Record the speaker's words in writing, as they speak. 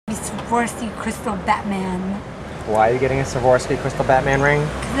Swarovski crystal Batman. Why are you getting a Swarovski crystal Batman ring?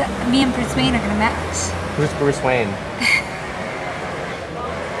 Because me and Brucewayne are gonna match. Who's Brucewayne?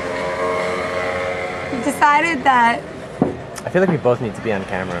 We've decided that. I feel like we both need to be on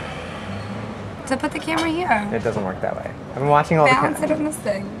camera. To put the camera here. It doesn't work that way. I've been watching all Balance it on this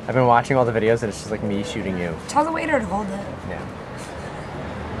thing. I've been watching all the videos and it's just like me shooting you. Tell the waiter to hold it. Yeah.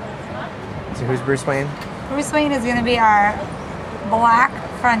 So who's Brucewayne? Brucewayne is gonna be our black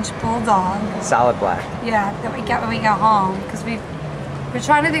French bulldog. Solid black. Yeah, that we get when we get home. Because we're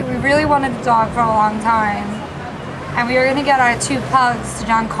trying to think, we really wanted a dog for a long time. And we were gonna get our 2 pugs to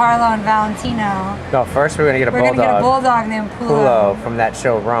Giancarlo and Valentino. No, first we were gonna get a bulldog. We're gonna get a bulldog named Pulo from that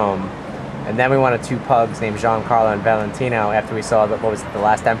show Rome. And then we wanted 2 pugs named Giancarlo and Valentino after we saw, what was it, The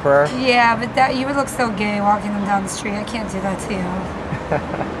Last Emperor? Yeah, but that you would look so gay walking them down the street. I can't do that to you.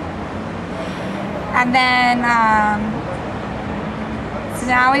 And then, so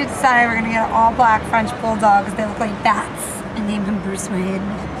now we've decided we're gonna get an all black French bulldog because they look like bats and name him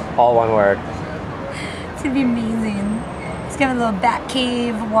Brucewayne. All one word. It's gonna be amazing. It's gonna have a little bat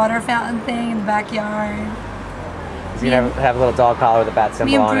cave, water fountain thing in the backyard. He's gonna have a little dog collar with a bat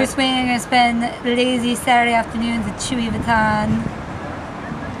symbol on it. Me and Brucewayne are gonna spend lazy Saturday afternoons at Chewy Vuitton.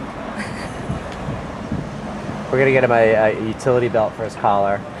 We're gonna get him a utility belt for his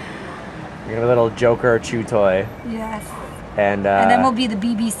collar. We're gonna have a little Joker chew toy. Yes. And then we'll be the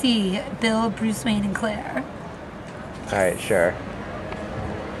BBC, Bill, Brucewayne, and Claire. Alright, sure.